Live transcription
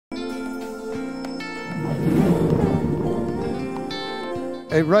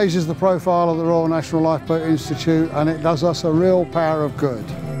It raises the profile of the Royal National Lifeboat Institute, and it does us a real power of good.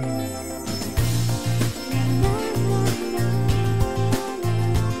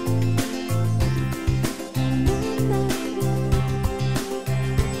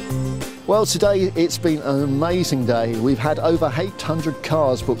 Well, today it's been an amazing day. We've had over 800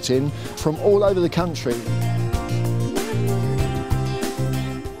 cars booked in from all over the country.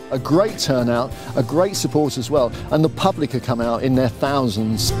 A great turnout, a great support as well, and the public have come out in their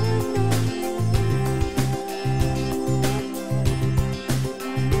thousands.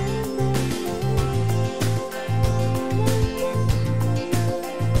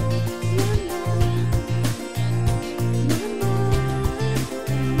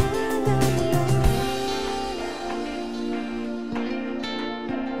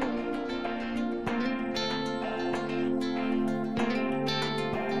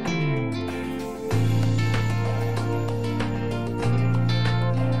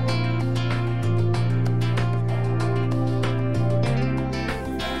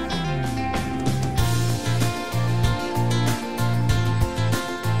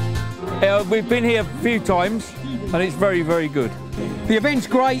 We've been here a few times and it's very, very good. The event's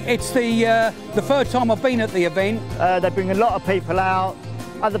great. It's the third time I've been at the event. They bring a lot of people out,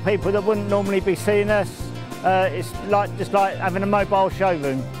 other people that wouldn't normally be seeing us. It's just like having a mobile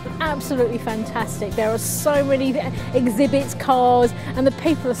showroom. Absolutely fantastic. There are so many exhibits, cars, and the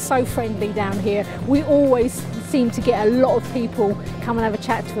people are so friendly down here. We always seem to get a lot of people come and have a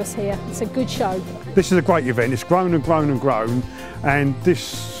chat to us here. It's a good show. This is a great event. It's grown and grown and grown, and this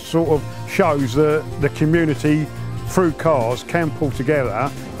sort of shows that the community through cars can pull together.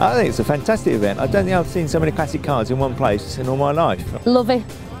 I think it's a fantastic event. I don't think I've seen so many classic cars in one place in all my life. Love it.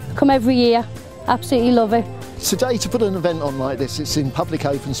 Come every year. Absolutely love it. Today, to put an event on like this, it's in public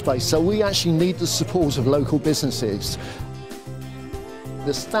open space, so we actually need the support of local businesses.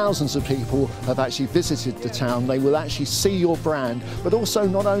 There's thousands of people have actually visited the town. They will actually see your brand, but also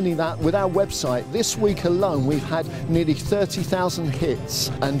not only that, with our website, this week alone we've had nearly 30,000 hits,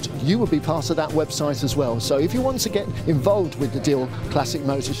 and you will be part of that website as well. So if you want to get involved with the Deal Classic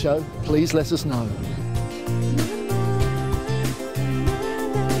Motor Show, please let us know.